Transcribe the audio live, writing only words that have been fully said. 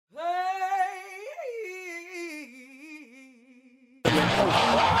Walker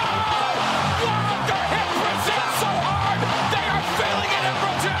hit Brazil so hard, they are feeling it in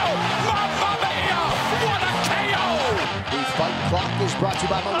Brazil. Mamma mia, what a KO! The fight clock is brought to you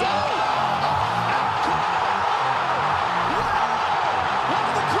by Modelo. One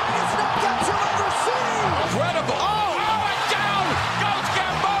of the greatest knockouts you'll ever see! Incredible. Oh, and down goes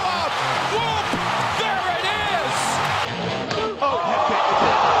Gamboa. Whoop, there it is.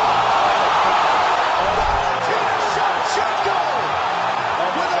 Tina Shevchenko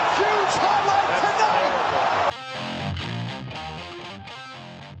with a huge highlight tonight!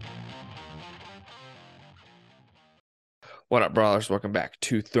 What up, brawlers? Welcome back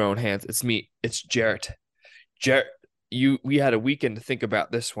to Thrown Hands. It's me. It's Jarrett. Jarrett, we had a weekend to think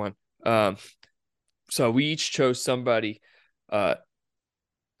about this one. So we each chose somebody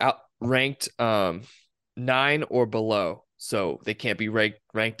ranked 9 or below, so they can't be ranked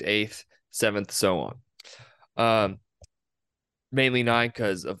 8th, 7th, so on. Mainly 9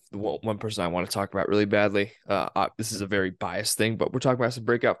 because of the one person I want to talk about really badly. This is a very biased thing, but we're talking about some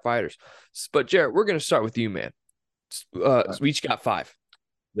breakout fighters. But Jarrett, we're gonna start with you, man. We each got 5.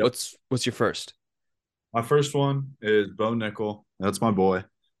 Yep. What's your first? My first one is Bo Nickel. That's my boy.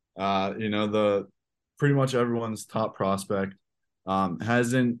 The pretty much everyone's top prospect.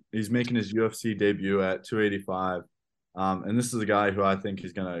 He's making his UFC debut at 285. And this is a guy who I think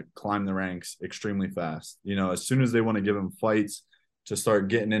is gonna climb the ranks extremely fast. As soon as they want to give him fights to start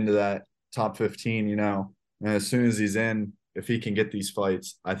getting into that top 15, and as soon as he's in, if he can get these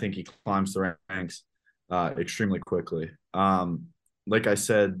fights, I think he climbs the ranks extremely quickly. Like I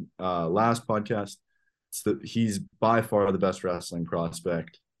said last podcast, he's by far the best wrestling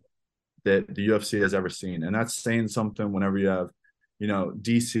prospect that the UFC has ever seen, and that's saying something whenever you have,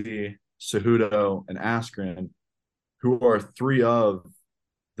 DC, Cejudo, and Askren, who are 3 of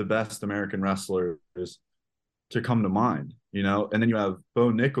the best American wrestlers to come to mind, and then you have Bo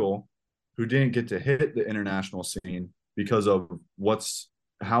Nickel, who didn't get to hit the international scene because of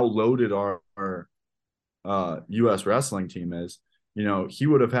how loaded our U.S. wrestling team is. He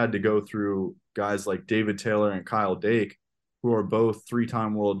would have had to go through guys like David Taylor and Kyle Dake, who are both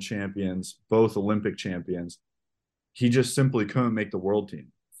 3-time world champions, both Olympic champions. He just simply couldn't make the world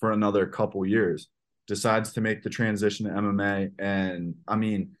team for another couple years. Decides to make the transition to MMA. And I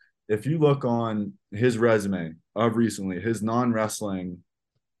mean, if you look on his resume of recently, his non-wrestling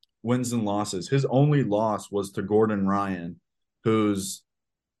wins and losses, his only loss was to Gordon Ryan, who's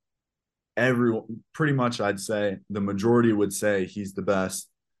pretty much, I'd say the majority would say he's the best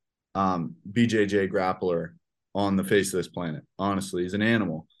BJJ grappler on the face of this planet. Honestly, he's an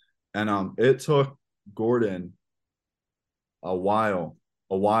animal. And it took Gordon a while.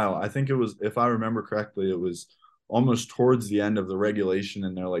 I think it was, if I remember correctly, it was almost towards the end of the regulation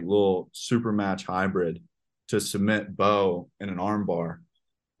in their like little super match hybrid to submit Bo in an armbar.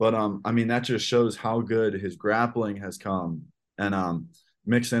 But I mean, that just shows how good his grappling has come. And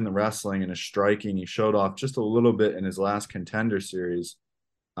mix in the wrestling and his striking. He showed off just a little bit in his last Contender Series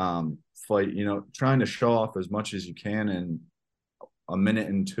fight, trying to show off as much as you can in 1 minute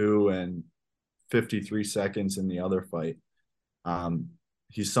and 2 and 53 seconds in the other fight.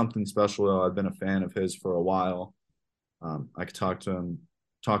 He's something special, though. I've been a fan of his for a while. I could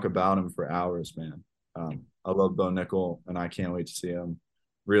talk about him for hours, man. I love Bo Nickel, and I can't wait to see him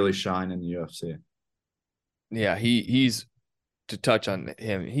really shine in the UFC. Yeah, he's to touch on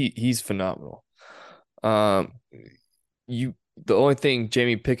him. He's phenomenal. The only thing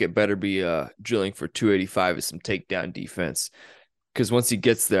Jamie Pickett better be drilling for 285 is some takedown defense, because once he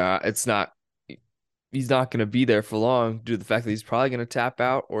gets there, he's not going to be there for long due to the fact that he's probably going to tap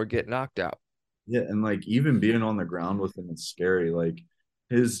out or get knocked out. Yeah, and like even being on the ground with him is scary. Like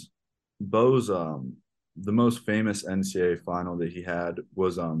Bo's the most famous NCAA final that he had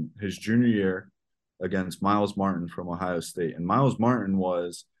was his junior year against Miles Martin from Ohio State. And Miles Martin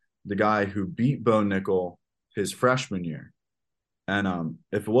was the guy who beat Bo Nickel his freshman year. And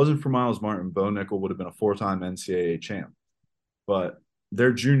if it wasn't for Miles Martin, Bo Nickel would have been a 4-time NCAA champ. But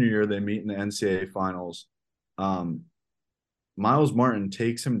their junior year, they meet in the NCAA finals. Miles Martin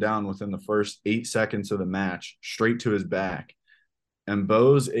takes him down within the first 8 seconds of the match, straight to his back. And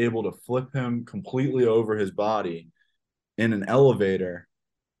Bo's able to flip him completely over his body in an elevator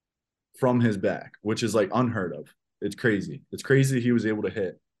from his back, which is like unheard of. It's crazy. It's crazy he was able to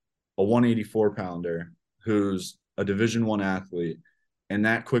hit a 184-pounder who's a Division I athlete and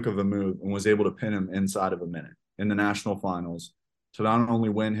that quick of a move, and was able to pin him inside of a minute in the national finals to not only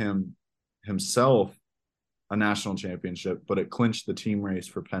win himself a national championship, but it clinched the team race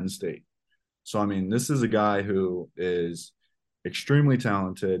for Penn State. So, I mean, this is a guy who is extremely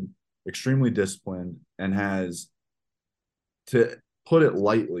talented, extremely disciplined, and has, to put it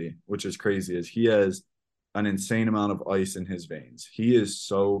lightly, which is crazy, is he has an insane amount of ice in his veins. He is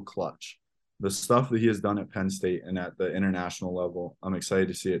so clutch. The stuff that he has done at Penn State and at the international level, I'm excited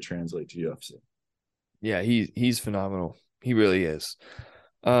to see it translate to UFC. Yeah, he's phenomenal. He really is.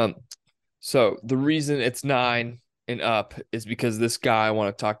 So the reason it's 9 and up is because this guy I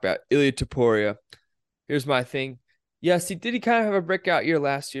want to talk about, Ilia Topuria. Here's my thing. Yes, he kind of have a breakout year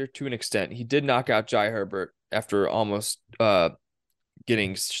last year to an extent. He did knock out Jai Herbert after almost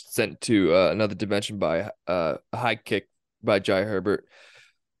getting sent to another dimension by a high kick by Jai Herbert.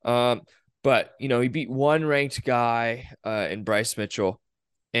 But he beat one ranked guy in Bryce Mitchell,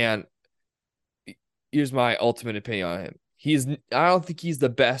 and here's my ultimate opinion on him. I don't think he's the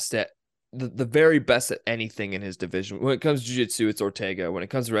best at the very best at anything in his division. When it comes to jiu-jitsu, it's Ortega. When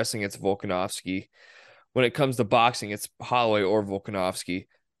it comes to wrestling, it's Volkanovski. When it comes to boxing, it's Holloway or Volkanovski.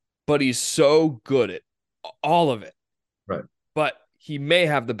 But he's so good at all of it. Right. But he may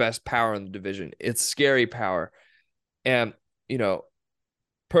have the best power in the division. It's scary power. And,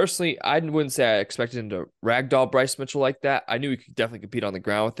 personally, I wouldn't say I expected him to ragdoll Bryce Mitchell like that. I knew he could definitely compete on the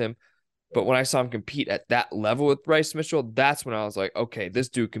ground with him. But when I saw him compete at that level with Bryce Mitchell, that's when I was like, okay, this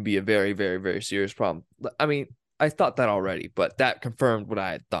dude can be a very, very, very serious problem. I mean, I thought that already, but that confirmed what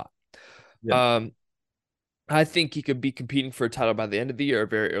I had thought. Yeah. I think he could be competing for a title by the end of the year or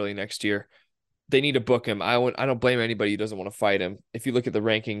very early next year. They need to book him. I don't blame anybody who doesn't want to fight him. If you look at the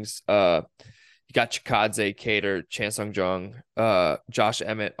rankings, you got Chikadze, Cater, Chan Sung Jung, Josh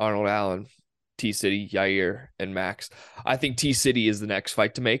Emmett, Arnold Allen, T City, Yair, and Max. I think T City is the next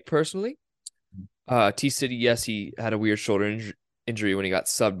fight to make personally. T City, yes, he had a weird shoulder injury when he got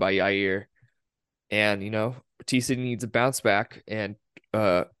subbed by Yair. And, T City needs a bounce back, and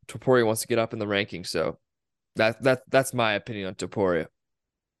Topuria wants to get up in the rankings. So that's my opinion on Topuria.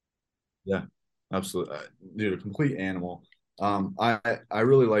 Yeah, absolutely. Dude, a complete animal. I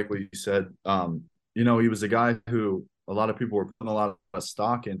really like what you said. He was a guy who a lot of people were putting a lot of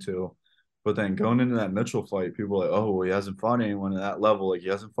stock into, but then going into that Mitchell fight, people were like, oh, well, he hasn't fought anyone at that level. Like he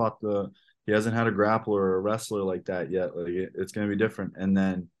hasn't had a grappler or a wrestler like that yet. Like it's going to be different. And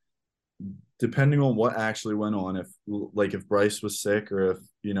then depending on what actually went on, if Bryce was sick or if,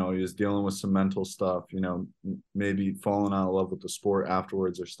 he was dealing with some mental stuff, maybe falling out of love with the sport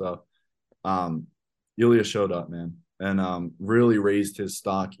afterwards or stuff. Ilya showed up, man, and really raised his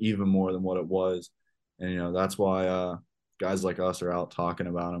stock even more than what it was. And, that's why guys like us are out talking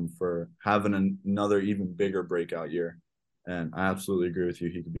about him for having another even bigger breakout year. And I absolutely agree with you.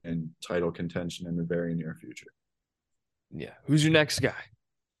 He could be in title contention in the very near future. Yeah. Who's your next guy?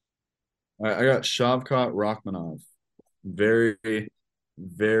 All right, I got Shavkat Rakhmonov. Very,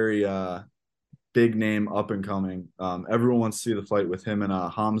 very big name, up and coming. Everyone wants to see the fight with him and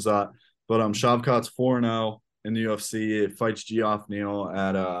Hamzat. But Shavkat's 4-0 in the UFC. It fights Geoff Neal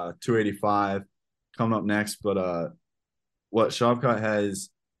at 285 coming up next. But what Shavkat has,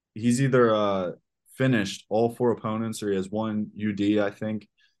 he's either finished all 4 opponents or he has one UD, I think.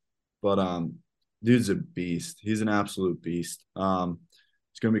 But dude's a beast. He's an absolute beast.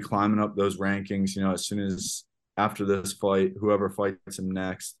 He's going to be climbing up those rankings, as soon as after this fight, whoever fights him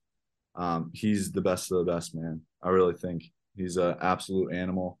next, he's the best of the best, man. I really think he's an absolute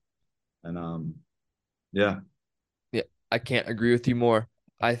animal. And yeah, I can't agree with you more.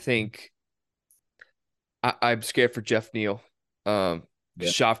 I think I'm scared for Geoff Neal.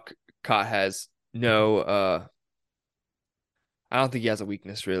 Shavkat has no I don't think he has a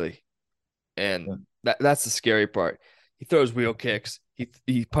weakness really. And that's the scary part. He throws wheel kicks,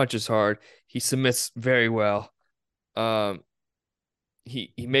 he punches hard, he submits very well.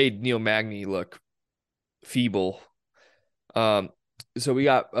 He made Neil Magny look feeble. So we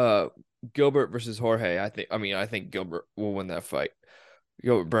got Gilbert versus Jorge. I think Gilbert will win that fight.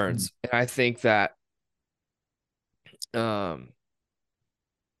 Gilbert Burns. And I think that I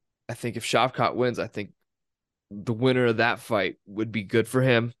think if Shavkat wins, I think the winner of that fight would be good for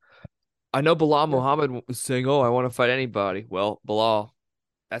him. I know Bilal Muhammad was saying, oh, I want to fight anybody. Well, Bilal,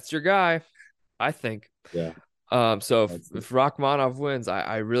 that's your guy, I think. Yeah. So if Rakhmonov wins,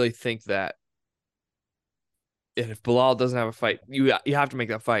 I really think that if Bilal doesn't have a fight, you have to make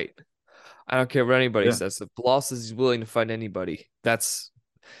that fight. I don't care what anybody says. If Bilal says he's willing to fight anybody, that's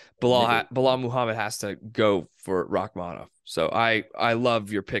Bilal Muhammad has to go for Rakhmonov. So I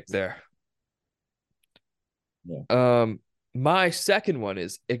love your pick there. Yeah. My second one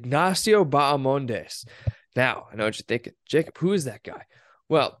is Ignacio Bahamondes. Now, I know what you're thinking. Jacob, who is that guy?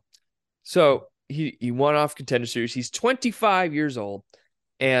 Well, so he won off Contender Series. He's 25 years old,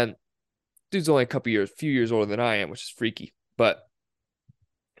 and dude's only a few years older than I am, which is freaky. But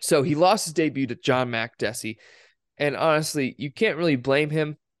so he lost his debut to John Makdessi, And honestly, you can't really blame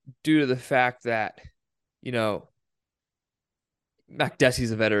him due to the fact that, you know, Mac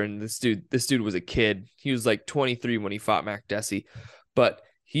Dessie's a veteran. This dude was a kid. He was like 23 when he fought Mac Dessie, but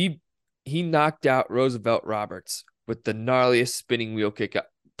he knocked out Roosevelt Roberts with the gnarliest spinning wheel kick,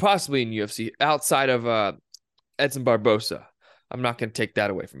 possibly in UFC, outside of Edson Barbosa. I'm not going to take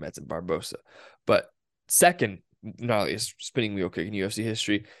that away from Edson Barbosa, but second gnarliest spinning wheel kick in UFC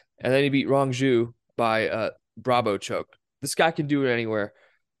history. And then he beat Rong Zhu by Bravo choke. This guy can do it anywhere.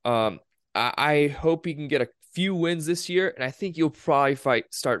 I hope he can get a few wins this year, and I think you'll probably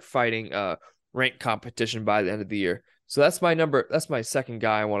start fighting ranked competition by the end of the year. So that's my second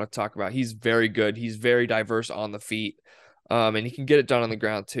guy I want to talk about. He's very good. He's very diverse on the feet. And he can get it done on the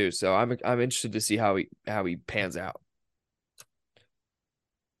ground too. So I'm interested to see how he pans out.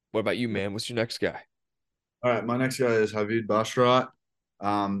 What about you, man? What's your next guy? All right, my next guy is Javid Basharat.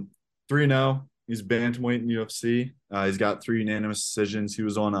 3-0. He's bantamweight in UFC. He's got 3 unanimous decisions. He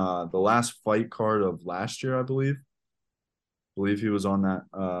was on the last fight card of last year, I believe. He was on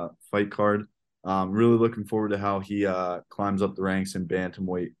that fight card. Really looking forward to how he climbs up the ranks in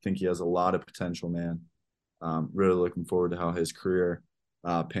bantamweight. Think he has a lot of potential, man. Really looking forward to how his career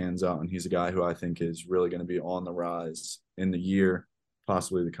pans out. And he's a guy who I think is really going to be on the rise in the year,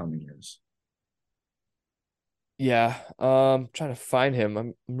 possibly the coming years. Yeah, trying to find him.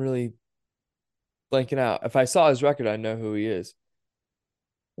 I'm really blanking out. If I saw his record, I know who he is.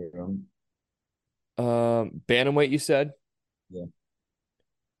 Bantamweight, you said? Yeah.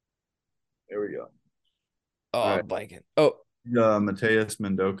 There we go. Oh, All I'm right. blanking. Oh, Mateus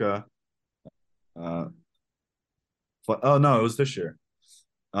Mendoka. Oh no, it was this year.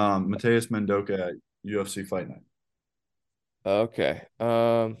 Mateus Mendoka at UFC Fight Night. okay.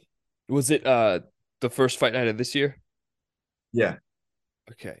 Was it the first fight night of this year? Yeah.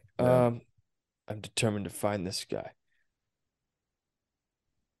 Okay. Yeah. I'm determined to find this guy.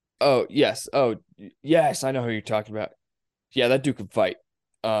 Oh, yes. Oh, yes, I know who you're talking about. Yeah, that dude can fight.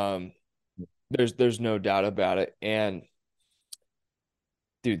 Um, there's no doubt about it. And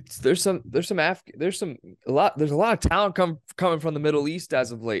dude, there's a lot of talent coming from the Middle East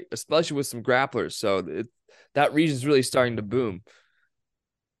as of late, especially with some grapplers. So that region's really starting to boom.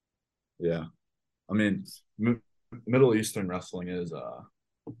 Yeah. I mean, Middle Eastern wrestling is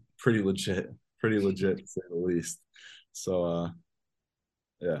pretty legit to say the least. So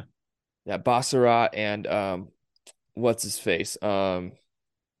yeah. Yeah, Bassarat and what's his face? Amir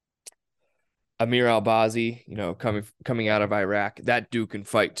Albazi, coming out of Iraq. That dude can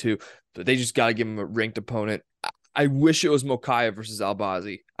fight too, but they just got to give him a ranked opponent. I wish it was Mokaev versus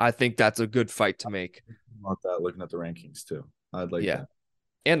Albazi. I think that's a good fight to make. About that, looking at the rankings too. I'd like that.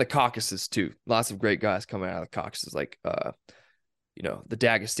 And the Caucasus too. Lots of great guys coming out of the Caucasus, like the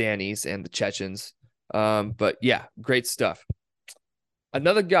Dagestanis and the Chechens. But yeah, great stuff.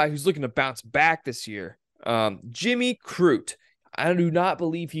 Another guy who's looking to bounce back this year, Jimmy Crute. I do not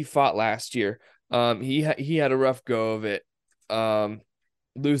believe he fought last year. He had a rough go of it.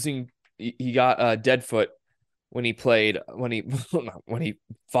 Losing, he got a dead foot when he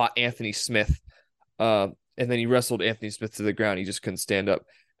fought Anthony Smith. And then he wrestled Anthony Smith to the ground. He just couldn't stand up.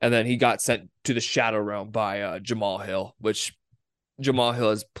 And then he got sent to the Shadow Realm by Jamal Hill, which Jamal Hill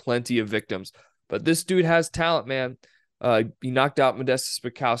has plenty of victims. But this dude has talent, man. He knocked out Modestas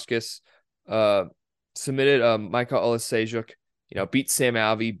Bukauskas, submitted Michael Olasejuk, beat Sam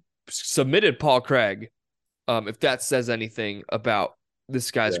Alvey, submitted Paul Craig. If that says anything about this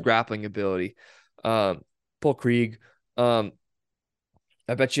guy's grappling ability. Paul Craig, I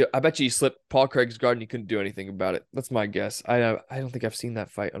bet you he slipped Paul Craig's guard and he couldn't do anything about it. That's my guess. I don't think I've seen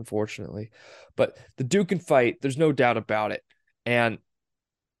that fight, unfortunately. But the dude can fight. There's no doubt about it. And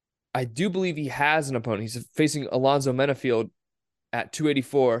I do believe he has an opponent. He's facing Alonzo Menafield at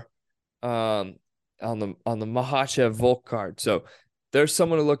 284 on the Makhachev Volk card. So there's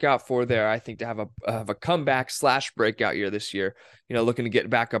someone to look out for there, I think, to have a comeback / breakout year this year, looking to get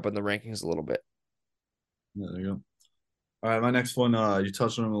back up in the rankings a little bit. Yeah, there you go. All right, my next one, you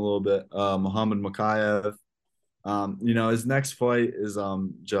touched on him a little bit. Muhammad Mokaev. His next fight is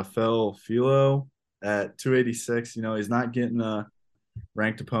Jafel Filo at 286. He's not getting a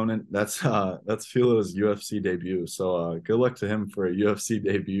ranked opponent. That's Filo's UFC debut. So good luck to him for a UFC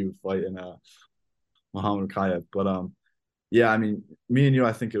debut fighting Muhammad Mokaev. But yeah, I mean, me and you,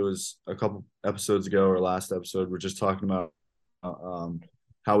 I think it was a couple episodes ago or last episode, we're just talking about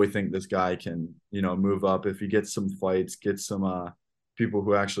how we think this guy can, move up if he gets some fights, get some people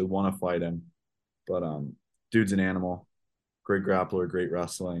who actually want to fight him. But dude's an animal, great grappler, great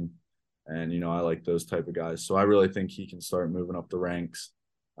wrestling. And, I like those type of guys. So I really think he can start moving up the ranks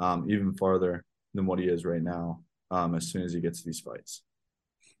even farther than what he is right now. as soon as he gets these fights.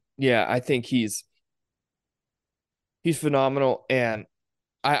 Yeah, I think he's phenomenal, and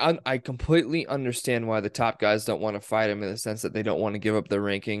I completely understand why the top guys don't want to fight him, in the sense that they don't want to give up their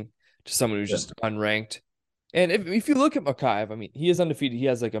ranking to someone who's just unranked. And if you look at Mokaev, I mean, he is undefeated. He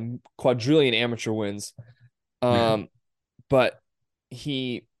has like a quadrillion amateur wins. But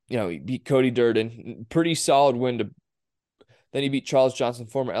he beat Cody Durden, pretty solid win then he beat Charles Johnson,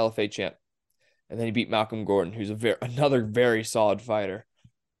 former LFA champ. And then he beat Malcolm Gordon, who's another very solid fighter.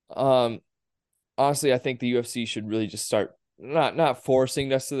 Honestly, I think the UFC should really just start not forcing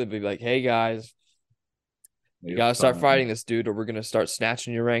necessarily, but be like, hey guys, you gotta start fighting this dude, or we're gonna start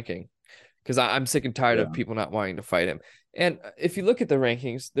snatching your ranking. Because I'm sick and tired of people not wanting to fight him. And if you look at the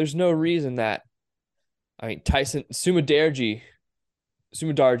rankings, there's no reason that, I mean, Tyson Sumadarji,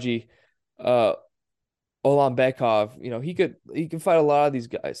 Ulanbekov, he could fight a lot of these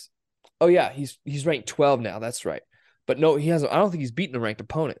guys. Oh yeah, he's ranked 12 now. That's right. But no, he hasn't. I don't think he's beaten a ranked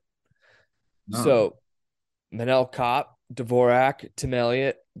opponent. No. So Manel Kopp, Dvorak, Tim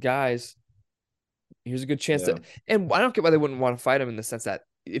Elliott, guys, here's a good chance to. And I don't get why they wouldn't want to fight him, in the sense that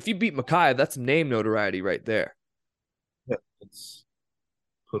if you beat Mokaev, that's name notoriety right there. Yeah, it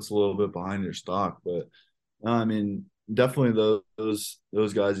puts a little bit behind your stock, but I mean, definitely those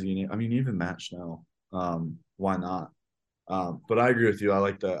guys. I mean, even Matt Schnell. Why not? But I agree with you. I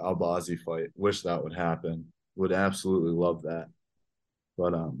like the Albazi fight. Wish that would happen. Would absolutely love that.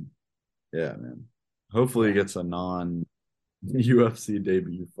 But yeah, man. Hopefully he gets a non-UFC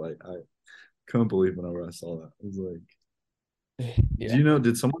debut fight. I couldn't believe whenever I saw that. I was like,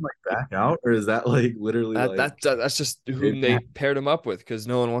 did someone like back out, or is that like literally that's just whom they paired him up with, because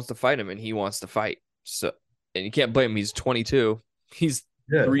no one wants to fight him and he wants to fight. So, and you can't blame him. He's 22. He's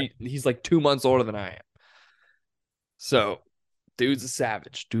like 2 months older than I am. So, dude's a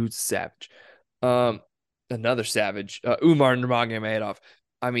savage. Another savage, Umar Nurmagomedov.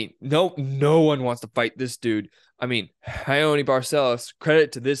 I mean, no one wants to fight this dude. I mean, Raoni Barcelos,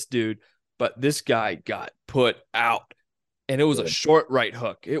 credit to this dude, but this guy got put out, and it was a short right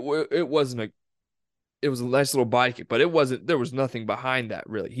hook. It was a nice little body kick, but there was nothing behind that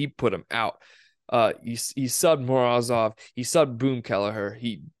really. He put him out. He subbed Morozov. He subbed Boom Kelleher.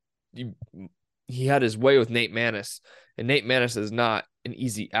 He had his way with Nate Maness, and Nate Maness is not an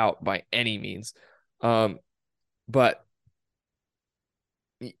easy out by any means. But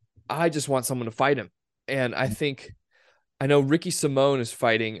I just want someone to fight him. And I know Ricky Simone is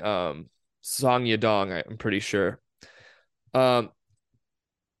fighting Song Yadong, I'm pretty sure. I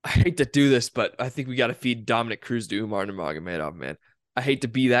hate to do this, but I think we got to feed Dominic Cruz to Umar Nurmagomedov, man. I hate to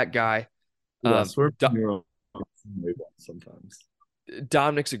be that guy. Sometimes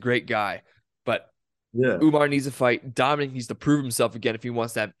Dominic's a great guy, but yeah, Umar needs a fight. Dominic needs to prove himself again if he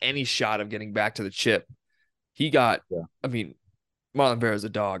wants to have any shot of getting back to the chip. I mean, Marlon Vera is a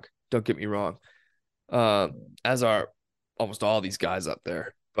dog. Don't get me wrong. As are almost all these guys up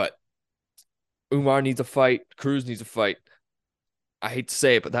there. But Umar needs a fight. Cruz needs a fight. I hate to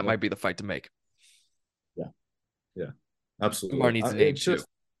say it, but that might be the fight to make. Yeah, absolutely. Umar needs a name too.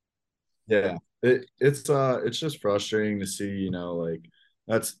 Yeah, it's just frustrating to see. Like,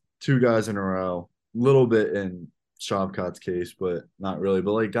 that's two guys in a row. Little bit in Shavkat's case, but not really.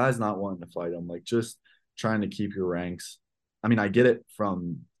 But like, guys not wanting to fight him, like just trying to keep your ranks. I mean, I get it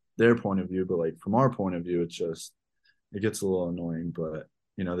from their point of view, but like from our point of view, it gets a little annoying. But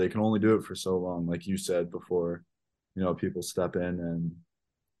they can only do it for so long, like you said before. People step in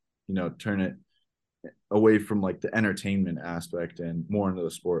and turn it away from like the entertainment aspect and more into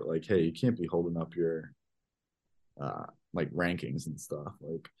the sport. Like, hey, you can't be holding up your like rankings and stuff.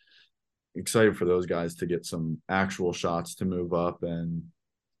 Like, excited for those guys to get some actual shots to move up and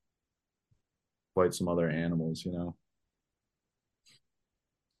fight some other animals. All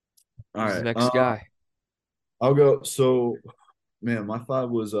Who's right, the next guy? I'll go. So, man, my 5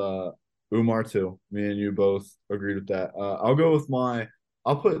 was Umar too. Me and you both agreed with that. I'll go with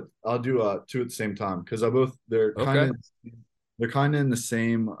I'll do 2 at the same time, because they're kind of in the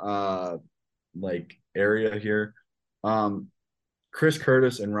same like area here. Chris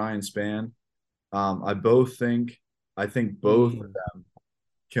Curtis and Ryan Spann. I think both of them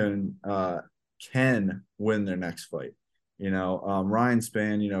can win their next fight. Ryan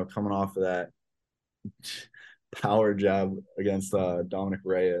Spann, coming off of that power jab against Dominic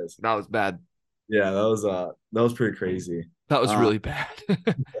Reyes. That was bad. Yeah, that was pretty crazy. That was really bad.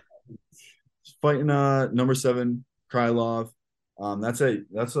 Fighting number 7 Krylov. That's a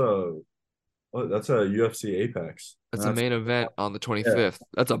UFC Apex. That's a main event on the 25th. Yeah.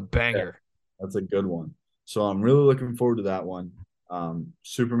 That's a banger. Yeah, that's a good one. So I'm really looking forward to that one.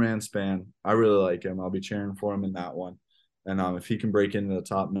 Superman Span. I really like him. I'll be cheering for him in that one. And if he can break into the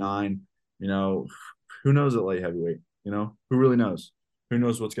top 9, who knows at light heavyweight? Who really knows? Who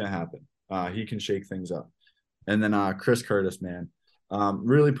knows what's going to happen? He can shake things up. And then Chris Curtis, man,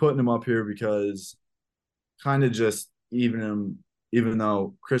 really putting him up here because kind of just even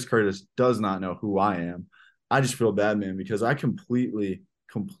though Chris Curtis does not know who I am, I just feel bad, man, because I completely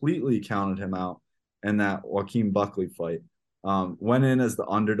counted him out in that Joaquin Buckley fight. Went in as the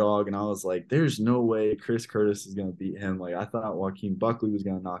underdog, and I was like, there's no way Chris Curtis is going to beat him. Like, I thought Joaquin Buckley was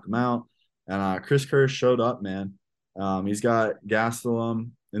going to knock him out. And Chris Curtis showed up, man. He's got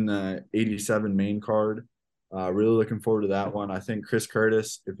Gastelum in the 87 main card. Really looking forward to that one. I think Chris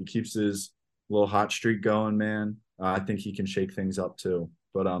Curtis, if he keeps his little hot streak going, man, I think he can shake things up too.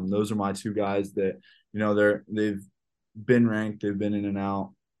 But those are my 2 guys that, they've been ranked, they've been in and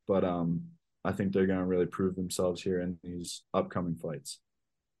out, but I think they're going to really prove themselves here in these upcoming fights.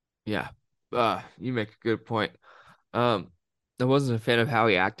 Yeah. You make a good point. I wasn't a fan of how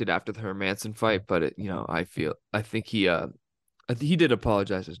he acted after the Hermanson fight, but I think he did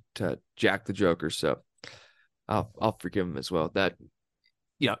apologize to Jack the Joker, so I'll forgive him as well. That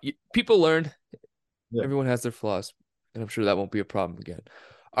people learn. Yeah. Everyone has their flaws, and I'm sure that won't be a problem again.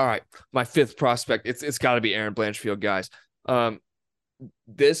 All right, my 5th prospect. It's got to be Erin Blanchfield, guys.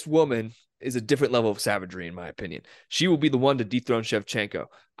 This woman is a different level of savagery, in my opinion. She will be the one to dethrone Shevchenko.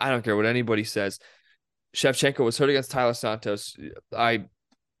 I don't care what anybody says. Shevchenko was hurt against Tyler Santos.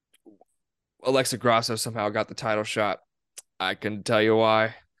 Alexa Grasso somehow got the title shot. I can tell you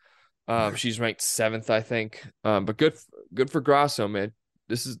why. She's ranked 7th, I think. But good for Grasso, man.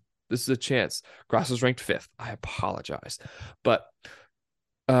 This is a chance. Grasso's ranked 5th. I apologize, but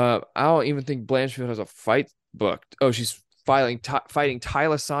I don't even think Blanchfield has a fight booked. Oh, she's fighting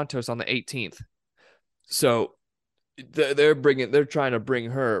Tyler Santos on the 18th. So they're trying to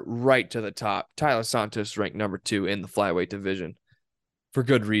bring her right to the top. Tyler Santos ranked number 2 in the flyweight division for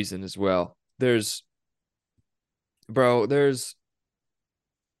good reason as well.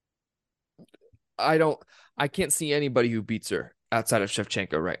 I can't see anybody who beats her outside of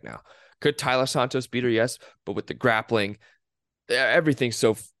Shevchenko right now. Could Tyler Santos beat her? Yes, but with the grappling, everything's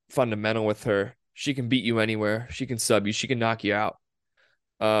so fundamental with her. She can beat you anywhere. She can sub you. She can knock you out.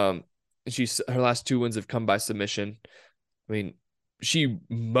 Her last 2 wins have come by submission. I mean, she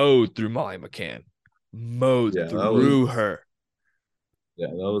mowed through Molly McCann. Through her. Yeah,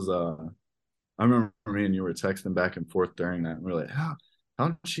 that was I remember me and you were texting back and forth during that, and we are like, how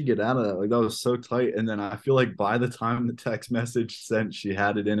did she get out of that? Like, that was so tight. And then I feel like by the time the text message sent, she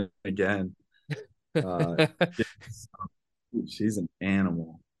had it in again. She's an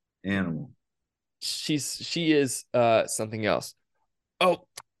animal. She is something else. Oh,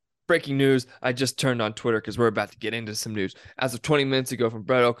 breaking news. I just turned on Twitter because we're about to get into some news. As of 20 minutes ago from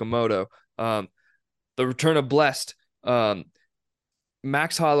Brett Okamoto, the return of Blessed,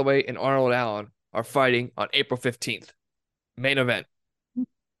 Max Holloway and Arnold Allen are fighting on April 15th. Main event.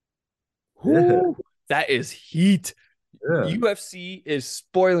 Yeah. That is heat. Yeah. UFC is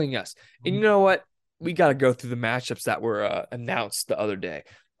spoiling us. And you know what? We got to go through the matchups that were announced the other day.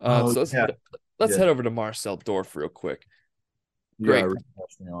 Let's head over to Marcel Dorf real quick. Great. Me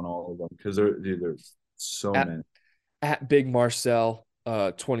on all of them because there's so many. At Big Marcel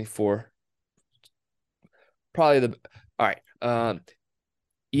 24. Probably all right.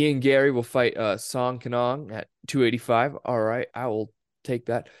 Ian Gary will fight Song Kanong at 285. All right, I will take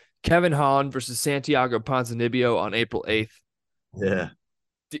that. Kevin Holland versus Santiago Ponzinibbio on April 8th. Yeah.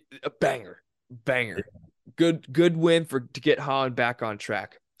 A banger. Yeah. Good win to get Holland back on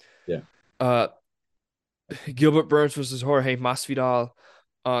track. Yeah. Gilbert Burns versus Jorge Masvidal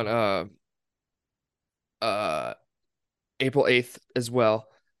on April 8th as well.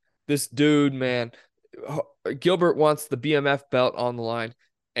 This dude, man, Gilbert wants the BMF belt on the line.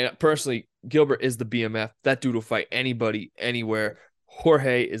 And personally, Gilbert is the BMF. That dude will fight anybody, anywhere.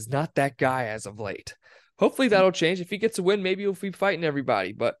 Jorge is not that guy as of late. Hopefully that'll change. If he gets a win, maybe he'll be fighting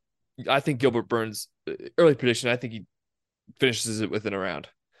everybody. But I think Gilbert Burns, early prediction, I think he finishes it within a round.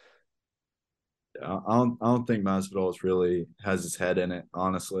 I don't think Masvidal really has his head in it,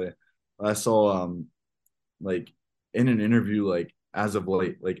 honestly. I saw like in an interview, like as of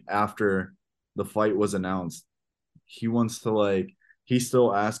late, like after the fight was announced, he wants to he's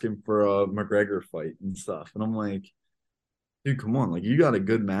still asking for a McGregor fight and stuff. And I'm like, dude, come on, like you got a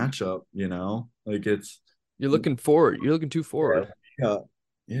good matchup, Like you're looking forward. You're looking too forward. Yeah.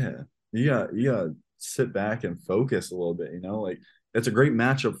 You got to sit back and focus a little bit, Like it's a great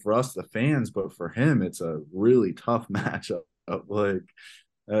matchup for us, the fans, but for him, it's a really tough matchup. Like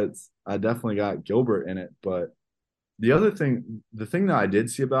I definitely got Gilbert in it, but the thing that I did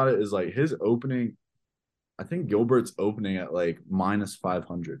see about it is like his opening. I think Gilbert's opening at like minus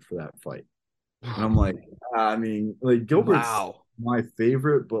 500 for that fight. And I'm like, I mean, like Gilbert's Wow. my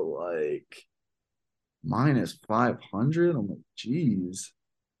favorite, but like minus 500. I'm like, geez.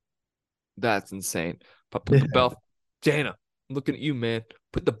 That's insane. But put Yeah. the belt, Dana, I'm looking at you, man.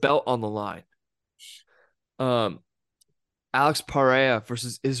 Put the belt on the line. Um, Alex Pereira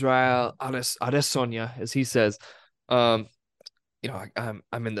versus Israel Adesanya, as he says. Um,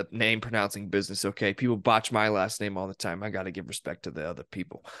 I'm in the name pronouncing business. Okay, people botch my last name all the time. I got to give respect to the other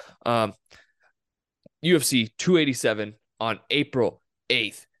people. UFC 287 on April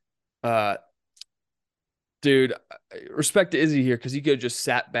 8th. Dude, respect to Izzy here because he could have just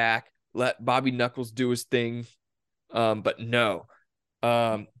sat back, let Bobby Knuckles do his thing. But no.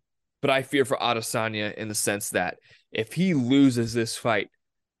 But I fear for Adesanya in the sense that if he loses this fight,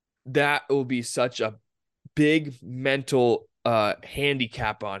 that will be such a big mental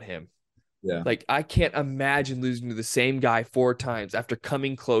handicap on him. Yeah. Like I can't imagine losing to the same guy 4 times after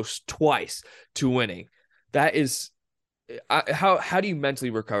coming close twice to winning. That is how do you mentally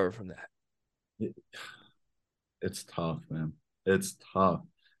recover from that? It's tough, man. It's tough.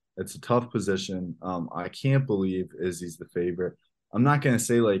 It's a tough position. I can't believe Izzy's the favorite. I'm not gonna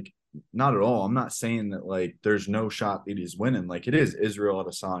say like not at all. I'm not saying that like there's no shot that he's winning. Like it is Israel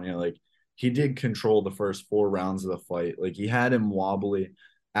Adesanya. Like he did control the first 4 rounds of the fight. Like he had him wobbly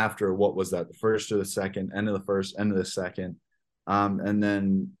after what was that? The first or the second, end of the first, end of the second. And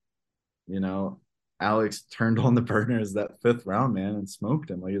then you know, Alex turned on the burners that 5th round, man, and smoked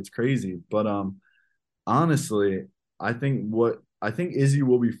him. Like it's crazy. But honestly, I think Izzy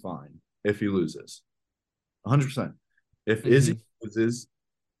will be fine if he loses. 100%. If Izzy loses,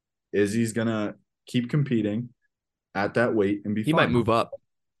 Izzy's gonna keep competing at that weight and be He fine. might move up.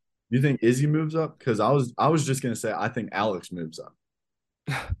 You think Izzy moves up? Because I was just gonna say I think Alex moves up.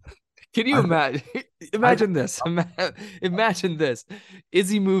 Can you I, imagine? I Imagine this. Imagine this.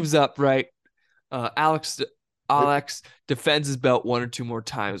 Izzy moves up, right? Alex defends his belt 1 or 2 more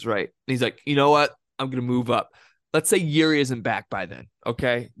times, right? And he's like, you know what? I'm gonna move up. Let's say Yuri isn't back by then.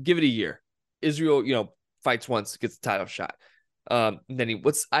 Okay, give it a year. Israel, fights once, gets the title shot. Then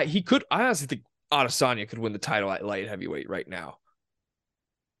he could. I honestly think Adesanya could win the title at light heavyweight right now.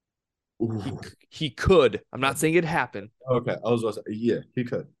 He could. I'm not saying it'd happen. Okay, I was about to say, yeah, he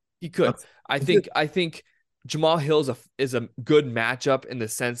could. He could. I think Jamal Hill is a good matchup in the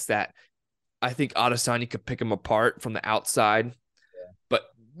sense that I think Adesanya could pick him apart from the outside. Yeah. But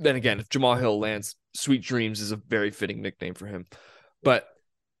then again, if Jamal Hill lands, Sweet Dreams is a very fitting nickname for him. But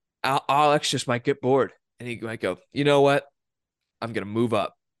Alex just might get bored and he might go, you know what? I'm gonna move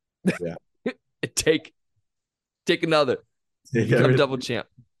up. Yeah. take another. Become double champ.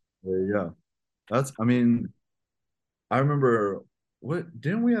 There you go. I remember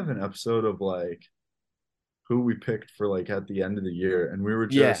didn't we have an episode of like who we picked for like at the end of the year, and we were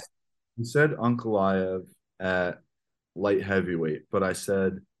just we said Ankalaev at light heavyweight, but I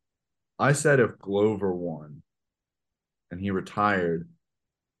said if Glover won and he retired,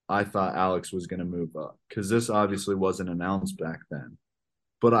 I thought Alex was going to move up because this obviously wasn't announced back then.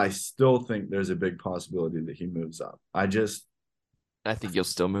 But I still think there's a big possibility that he moves up. I think he'll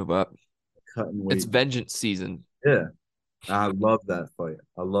still move up. Cut and wait. It's vengeance season. Yeah. I love that fight.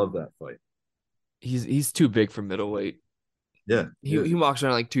 He's too big for middleweight. Yeah. He walks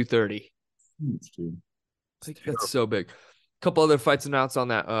around like 230. Dude. That's so big. A couple other fights announced on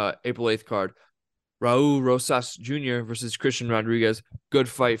that April 8th card. Raul Rosas Jr. versus Christian Rodriguez. Good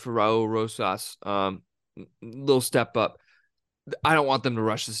fight for Raul Rosas. Little step up. I don't want them to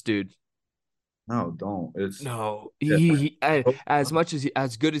rush this dude. No, don't. He as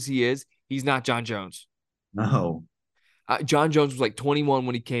good as he is, he's not John Jones. No. John Jones was like 21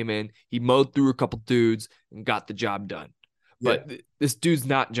 when he came in. He mowed through a couple dudes and got the job done. Yeah. But this dude's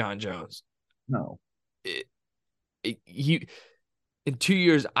not John Jones. No. He in 2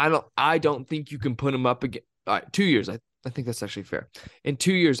 years, I don't think you can put him up again. All right, 2 years. I think that's actually fair. In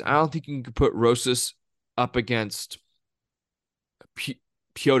 2 years, I don't think you can put Rosas up against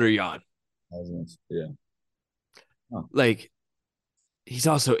Piotr Yan. Yeah. Oh. Like he's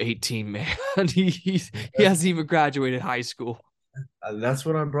also 18, man. he hasn't even graduated high school. That's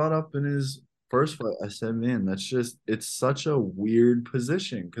what I brought up in his first fight. I said, man, it's such a weird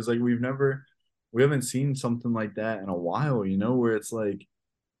position because like we haven't seen something like that in a while, where it's like,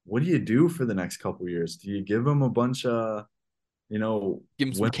 what do you do for the next couple of years? Do you give him a bunch of, give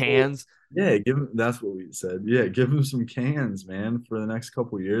him some cans? Yeah, that's what we said. Yeah, give him some cans, man, for the next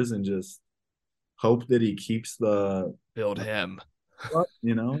couple of years and just hope that he keeps build him. But,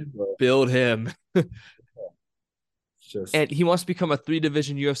 build him. just And he wants to become a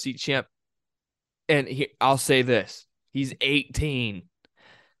 3-division UFC champ. And I'll say this. He's 18.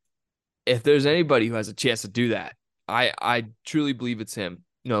 If there's anybody who has a chance to do that, I truly believe it's him.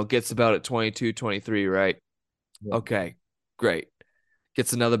 Gets about at 22, 23, right? Yeah. Okay, great.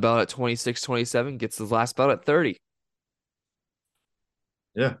 Gets another belt at 26, 27, gets his last belt at 30.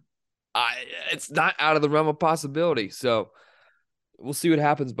 Yeah. It's not out of the realm of possibility. So we'll see what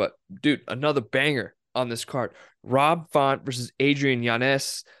happens. But, dude, another banger on this card. Rob Font versus Adrian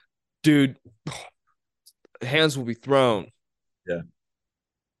Yanez. Dude, hands will be thrown. Yeah,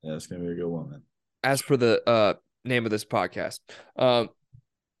 it's gonna be a good one, man. As per the name of this podcast.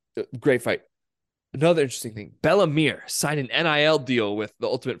 Great fight. Another interesting thing. Bella Mir signed an NIL deal with the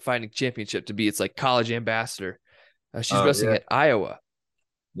Ultimate Fighting Championship to be its college ambassador. She's wrestling at Iowa.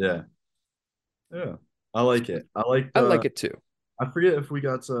 Yeah. I like it. I like it too. I forget if we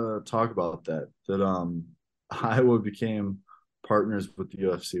got to talk about that Iowa became partners with the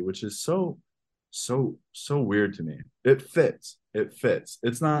UFC, which is so weird to me. It fits.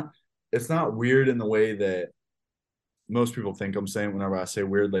 It's not weird in the way that most people think I'm saying whenever I say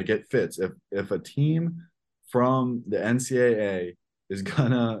weird. Like, it fits. If a team from the NCAA is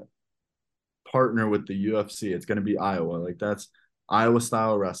gonna partner with the UFC, it's gonna be Iowa. Like, that's Iowa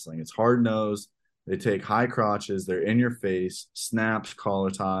style wrestling. It's hard nosed. They take high crotches. They're in your face, snaps,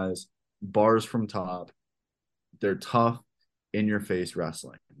 collar ties, bars from top. They're tough, in your face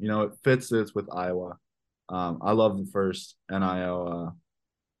wrestling. It fits this with Iowa. I love the first NIL.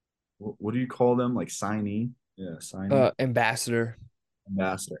 What do you call them? Like signee? Yeah, signee. Ambassador.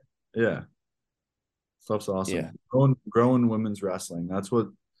 Yeah, stuff's awesome. Yeah. Growing women's wrestling. That's what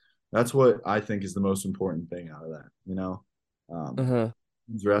I think is the most important thing out of that.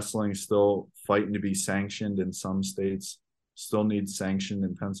 Women's wrestling still fighting to be sanctioned in some states. Still needs sanctioned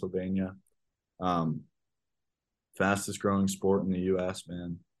in Pennsylvania. Fastest growing sport in the U.S.,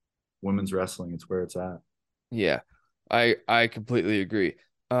 man. Women's wrestling, it's where it's at. Yeah, I completely agree.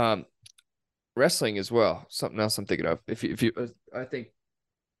 Wrestling as well. Something else I'm thinking of. If you, I think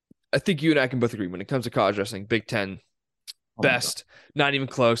you and I can both agree when it comes to college wrestling, Big Ten, best, not even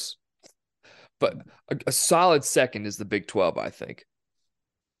close. But a solid second is the Big 12, I think.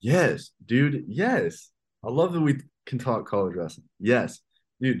 Yes, dude. Yes, I love that we can talk college wrestling. Yes,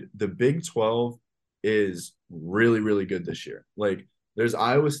 dude. The Big 12 is really, really good this year. Like, there's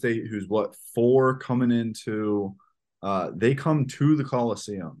Iowa State, who's 4 coming into. They come to the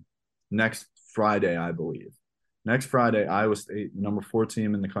Coliseum next Friday, I believe. Next Friday, Iowa State, the number 4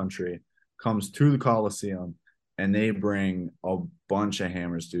 team in the country, comes to the Coliseum, and they bring a bunch of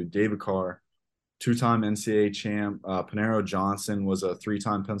hammers, dude. David Carr, 2-time NCAA champ. Panero Johnson was a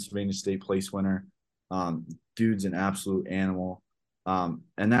 3-time Pennsylvania State place winner. Dude's an absolute animal.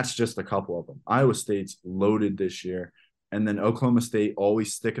 And that's just a couple of them. Iowa State's loaded this year. And then Oklahoma State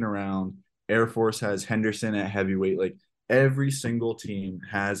always sticking around. Air Force has Henderson at heavyweight. Like, every single team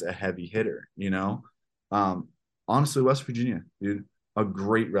has a heavy hitter, Honestly, West Virginia, dude, a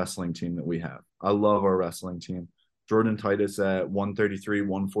great wrestling team that we have. I love our wrestling team. Jordan Titus at 133,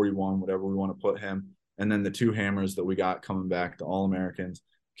 141, whatever we want to put him. And then the 2 hammers that we got coming back, the All-Americans,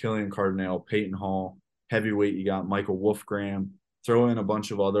 Killian Cardinale, Peyton Hall. Heavyweight, you got Michael Wolfgram. Throw in a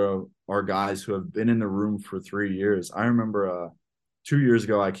bunch of other our guys who have been in the room for 3 years. I remember 2 years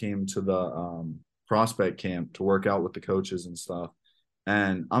ago, I came to the prospect camp to work out with the coaches and stuff.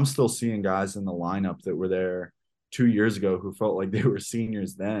 And I'm still seeing guys in the lineup that were there 2 years ago who felt like they were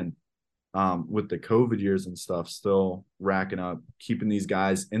seniors then. With the COVID years and stuff, still racking up, keeping these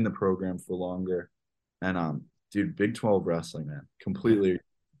guys in the program for longer. And dude, Big 12 wrestling, man, completely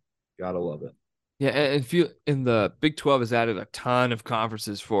gotta love it. Yeah, and if you in the Big 12 has added a ton of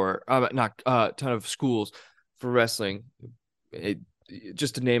conferences for not a ton of schools for wrestling.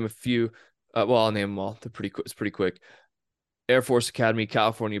 Just to name a few, I'll name them all. It's pretty quick. Air Force Academy,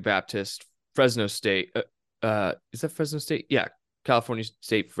 California Baptist, Fresno State. Is that Fresno State? Yeah, California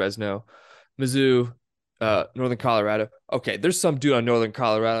State, Fresno, Mizzou, Northern Colorado. Okay, there's some dude on Northern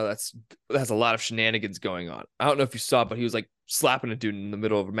Colorado that has a lot of shenanigans going on. I don't know if you saw, but he was like slapping a dude in the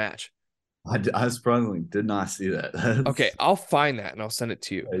middle of a match. I surprisingly did not see that. Okay, I'll find that and I'll send it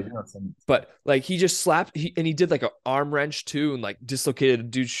to you. But like, he just slapped, he did like an arm wrench too, and like dislocated a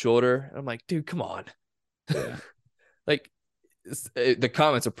dude's shoulder. And I'm like, dude, come on. Yeah. Like, the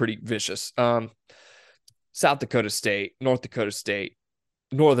comments are pretty vicious. South Dakota State, North Dakota State,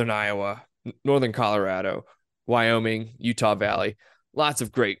 Northern Iowa, Northern Colorado, Wyoming, Utah Valley. Lots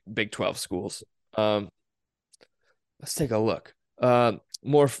of great Big 12 schools. Let's take a look.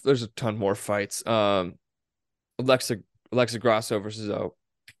 There's a ton more fights. Alexa Grasso versus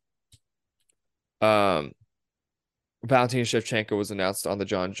Valentina Shevchenko was announced on the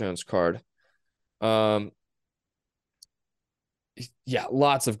John Jones card. Um, yeah,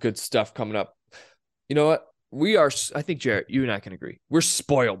 lots of good stuff coming up. You know what? I think, Jarrett, you and I can agree. We're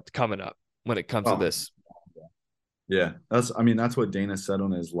spoiled coming up when it comes to Oh, this. yeah. That's what Dana said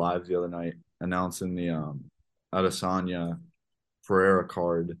on his live the other night, announcing the Adesanya Ferreira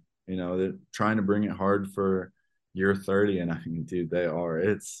card. You know, they're trying to bring it hard for year 30, and I mean, dude, they are.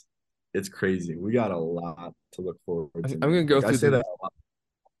 It's crazy. We got a lot to look forward to, I'm gonna man. go Like I through say that the a lot.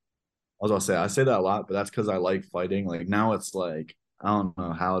 I was gonna say I say that a lot, but that's because I like fighting. Like now it's like I don't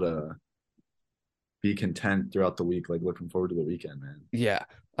know how to be content throughout the week, like looking forward to the weekend, man. yeah.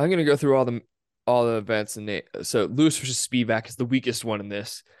 I'm gonna go through all the events and so Lewis versus Spivak is the weakest one in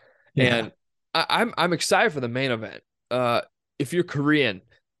this, Yeah. and I'm excited for the main event. If you're Korean,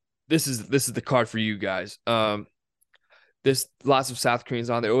 this is the card for you guys. There's lots of South Koreans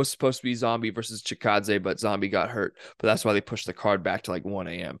on there. It was supposed to be Zombie versus Chikadze, but Zombie got hurt. But that's why they pushed the card back to like 1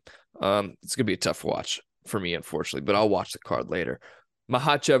 a.m. It's gonna be a tough watch for me, unfortunately, but I'll watch the card later.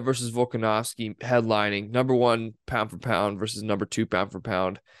 Makhachev versus Volkanovski headlining number 1 pound for pound versus number 2 pound for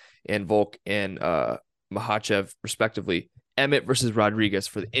pound, and Volk and Makhachev respectively. Emmett versus Rodriguez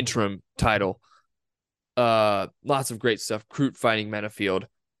for the interim title. Lots of great stuff. Crute fighting Menafield.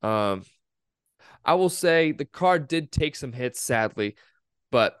 I will say the card did take some hits, sadly,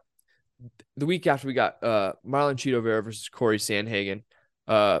 but the week after we got Marlon Cheeto Vera versus Corey Sandhagen.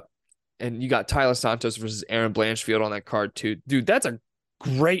 And you got Tyler Santos versus Aaron Blanchfield on that card too. Dude, that's a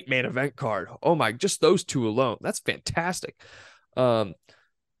great main event card. Oh my, just those two alone. That's fantastic. Lena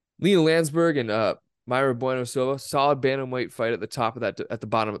Landsberg and Myra Bueno Silva, solid bantamweight fight at the top of that, at the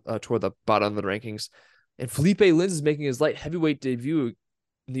bottom, toward the bottom of the rankings. And Felipe Lins is making his light heavyweight debut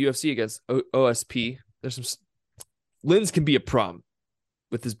in the UFC against OSP. There's some Lins can be a problem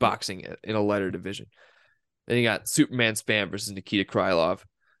with his boxing in a lighter division. Then you got Superman Spam versus Nikita Krylov.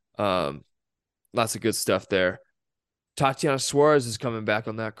 Lots of good stuff there. Tatiana Suarez is coming back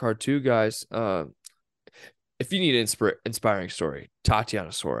on that card too, guys. If you need an inspiring story,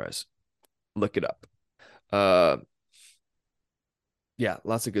 Tatiana Suarez, look it up. Yeah,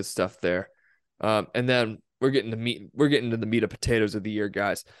 lots of good stuff there. And then we're getting to the meat of potatoes of the year,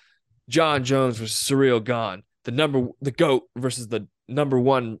 guys. John Jones versus Cyril Gahn, the GOAT versus the number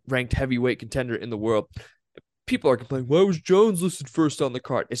 1 ranked heavyweight contender in the world. People are complaining, why was Jones listed first on the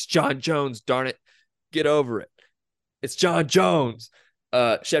card? It's John Jones, darn it. Get over it. It's John Jones.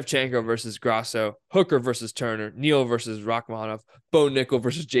 Shevchenko versus Grasso, Hooker versus Turner, Neal versus Rachmanov, Bo Nickel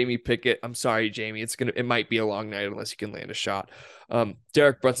versus Jamie Pickett. I'm sorry, Jamie. It might be a long night unless you can land a shot.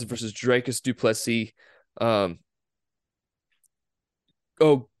 Derek Brunson versus Dracus Duplessis. Julio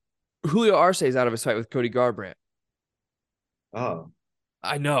Arce is out of his fight with Cody Garbrandt. Oh,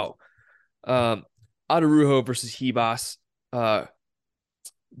 I know. Adarujo versus Hebas.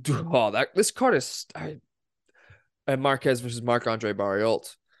 This card is and Marquez versus Marc-Andre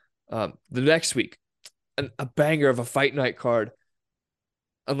Barriault. The next week, a banger of a fight night card.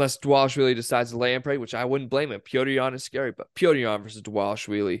 Unless Dvalishvili decides to lay and pray, which I wouldn't blame him. Petr Yan is scary, but Petr Yan versus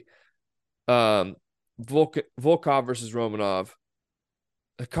Dvalishvili. Volkov versus Romanov.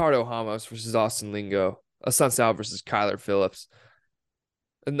 Ricardo Ramos versus Austin Lingo. Assunção versus Kyler Phillips.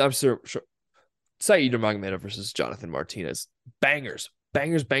 And I'm sure Said Nurmagomedov versus Jonathan Martinez. Bangers.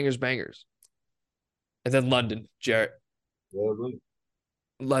 Bangers, bangers, bangers. And then London, Jarrett.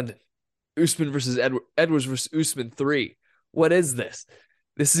 London. Usman versus Edwards versus Usman 3. What is this?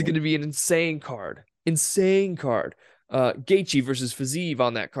 This is going to be an insane card. Insane card. Gaethje versus Fiziev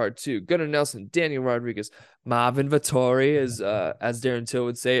on that card too. Gunnar Nelson, Daniel Rodriguez, Marvin Vettori, as Darren Till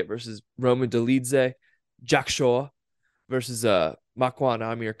would say it, versus Roman Dolidze. Jack Shaw versus Makwan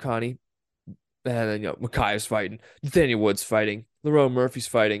Amir Khani. And then, Makai's fighting. Nathaniel Woods fighting. Lerone Murphy's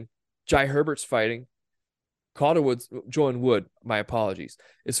fighting. Jai Herbert's fighting. Joan Wood, my apologies,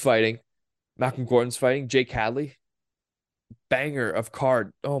 is fighting. Malcolm Gordon's fighting. Jake Hadley. Banger of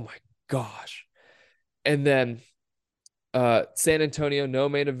card. Oh my gosh. And then San Antonio, no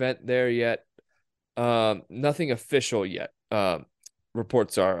main event there yet. Nothing official yet.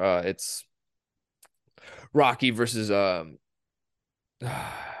 Reports are it's Rocky versus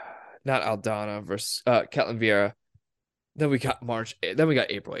not Aldana versus Ketlin Vieira. Then we got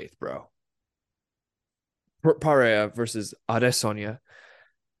April 8th, bro. Parea versus Adesanya.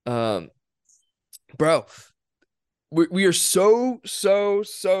 Bro, we are so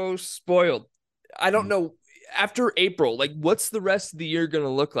spoiled. I don't know. After April, like, what's the rest of the year gonna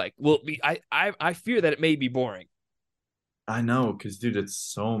look like? Will it be? I fear that it may be boring. I know, because dude, it's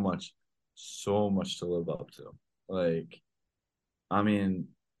so much to live up to. Like, I mean,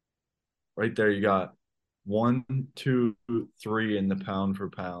 right there you got 1, 2, 3 in the pound for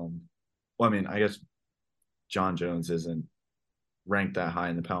pound. Well, I mean, I guess John Jones isn't ranked that high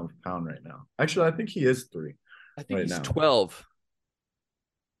in the pound for pound right now. Actually, I think he is 3 I think right he's now. 12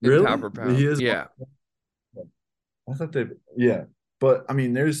 in Really? pound per He pound. is. Yeah. I thought they, yeah. But I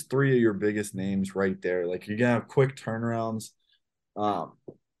mean, there's 3 of your biggest names right there. Like you're gonna have quick turnarounds. Um,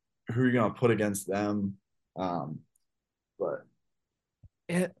 who are you gonna put against them? Um, but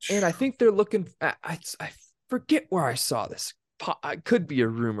And I think they're looking at, I forget where I saw this. It could be a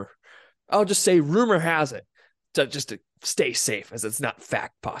rumor. I'll just say rumor has it, just to stay safe, as it's not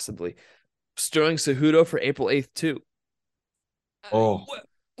fact, possibly. Sterling Cejudo for April 8th too. oh,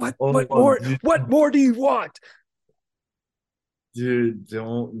 What more? dude, What more do you want? dude,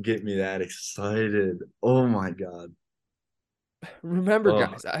 don't get me that excited. Oh my God. Remember, Oh.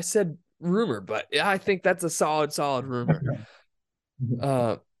 guys, I said rumor, but I think that's a solid rumor.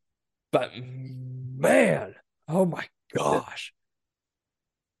 But man, oh my gosh.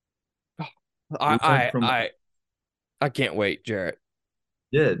 We went I from I I can't wait, Jarrett.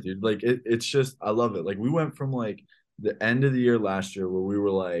 Yeah, dude. Like it's just I love it. Like we went from like the end of the year last year where we were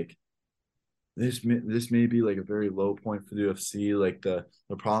like this may be like a very low point for the UFC, like the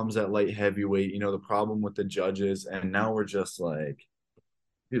problems at light heavyweight, the problem with the judges, and now we're just like,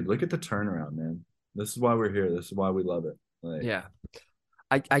 dude, look at the turnaround, man. This is why we're here. This is why we love it. Like, Yeah.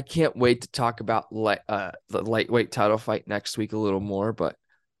 I can't wait to talk about the lightweight title fight next week a little more, but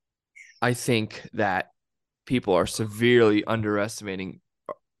I think that people are severely underestimating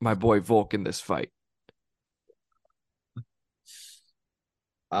my boy Volk in this fight.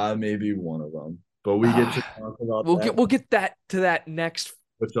 I may be one of them, but we get to talk about that, We'll get that to that next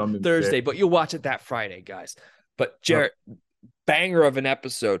which I'm Thursday, very, but you'll watch it that Friday, guys. But Jarrett, banger of an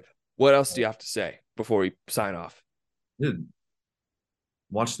episode. What else do you have to say before we sign off? dude,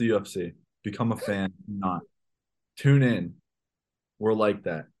 watch the UFC, become a fan, not tune in. We're like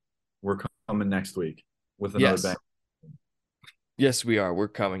that. We're coming next week with another Yes. bang. Yes, we are. We're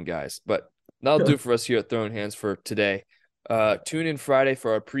coming, guys. But that'll do for us here at Throwing Hands for today. Tune in Friday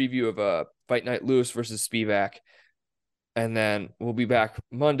for our preview of Fight Night Lewis versus Spivak. And then we'll be back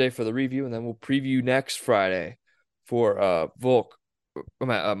Monday for the review, and then we'll preview next Friday for Volk,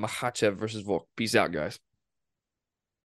 Makhachev versus Volk. Peace out, guys.